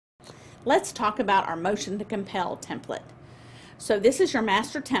Let's talk about our motion to compel template. So this is your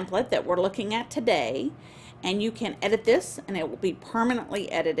master template that we're looking at today, and you can edit this and it will be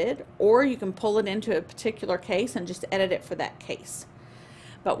permanently edited, or you can pull it into a particular case and just edit it for that case.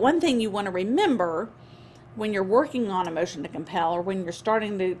 But one thing you want to remember when you're working on a motion to compel, or when you're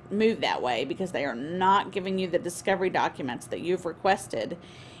starting to move that way because they are not giving you the discovery documents that you've requested,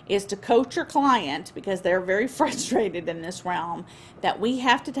 is to coach your client, because they're very frustrated in this realm, that we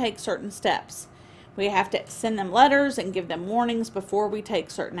have to take certain steps. We have to send them letters and give them warnings before we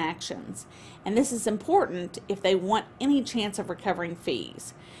take certain actions. And this is important if they want any chance of recovering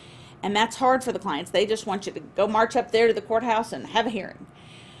fees. And that's hard for the clients. They just want you to go march up there to the courthouse and have a hearing.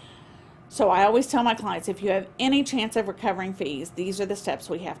 So I always tell my clients, if you have any chance of recovering fees, these are the steps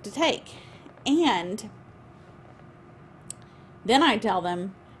we have to take. And then I tell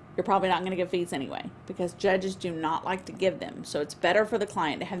them, you're probably not going to give fees anyway, because judges do not like to give them. So it's better for the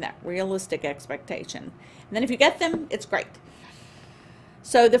client to have that realistic expectation. And then if you get them, it's great.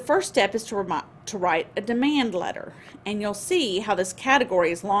 So the first step is to write a demand letter. And you'll see how this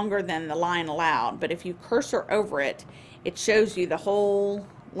category is longer than the line allowed, but if you cursor over it, it shows you the whole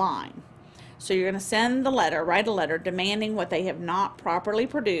line. So you're going to send the letter, write a letter demanding what they have not properly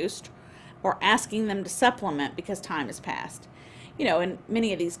produced, or asking them to supplement because time has passed. You know, in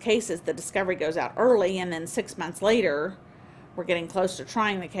many of these cases, the discovery goes out early, and then 6 months later, we're getting close to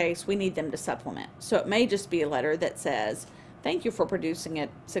trying the case, we need them to supplement. So it may just be a letter that says, thank you for producing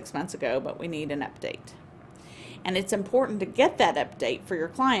it 6 months ago, but we need an update. And it's important to get that update for your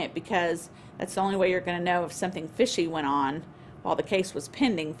client, because that's the only way you're going to know if something fishy went on while the case was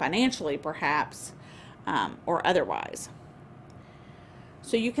pending, financially perhaps, or otherwise.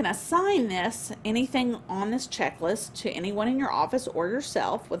 So you can assign this, anything on this checklist, to anyone in your office or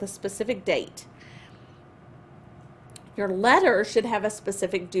yourself with a specific date. Your letter should have a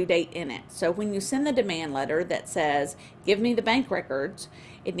specific due date in it. So when you send the demand letter that says, give me the bank records,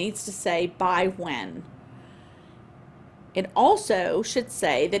 it needs to say by when. It also should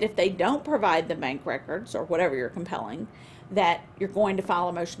say that if they don't provide the bank records, or whatever you're compelling, that you're going to file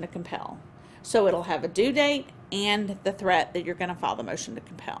a motion to compel. So it'll have a due date and the threat that you're going to file the motion to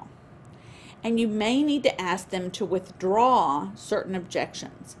compel. And you may need to ask them to withdraw certain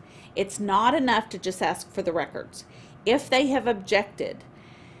objections. It's not enough to just ask for the records. If they have objected,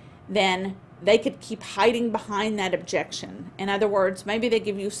 then they could keep hiding behind that objection. In other words, maybe they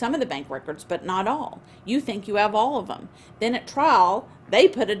give you some of the bank records, but not all. You think you have all of them. Then at trial, they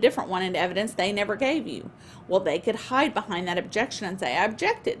put a different one into evidence they never gave you. Well, they could hide behind that objection and say, I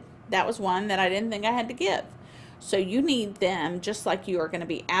objected. That was one that I didn't think I had to give. So you need them, just like you are going to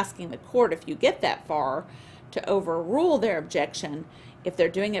be asking the court, if you get that far, to overrule their objection. If they're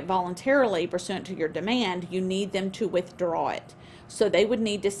doing it voluntarily pursuant to your demand, you need them to withdraw it. So they would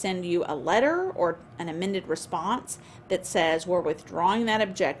need to send you a letter or an amended response that says, we're withdrawing that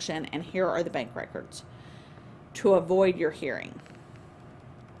objection and here are the bank records, to avoid your hearing.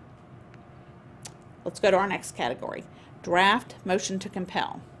 Let's go to our next category, draft motion to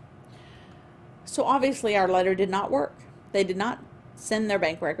compel. So obviously our letter did not work. They did not send their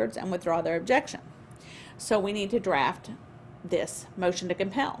bank records and withdraw their objection. So we need to draft this motion to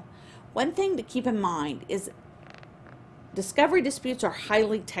compel. One thing to keep in mind is discovery disputes are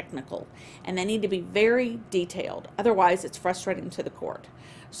highly technical and they need to be very detailed. Otherwise, it's frustrating to the court.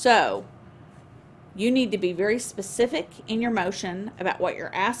 So you need to be very specific in your motion about what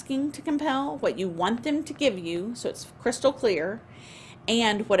you're asking to compel, what you want them to give you, so it's crystal clear,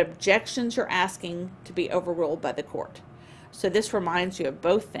 and what objections you're asking to be overruled by the court. So this reminds you of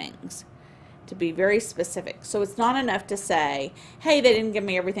both things, to be very specific. So it's not enough to say, hey, they didn't give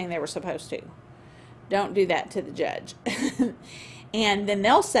me everything they were supposed to. Don't do that to the judge. And then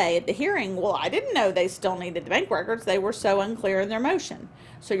they'll say at the hearing, well, I didn't know they still needed the bank records. They were so unclear in their motion.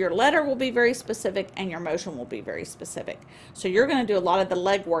 So your letter will be very specific and your motion will be very specific. So you're going to do a lot of the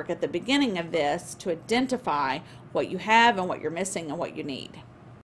legwork at the beginning of this to identify what you have and what you're missing and what you need.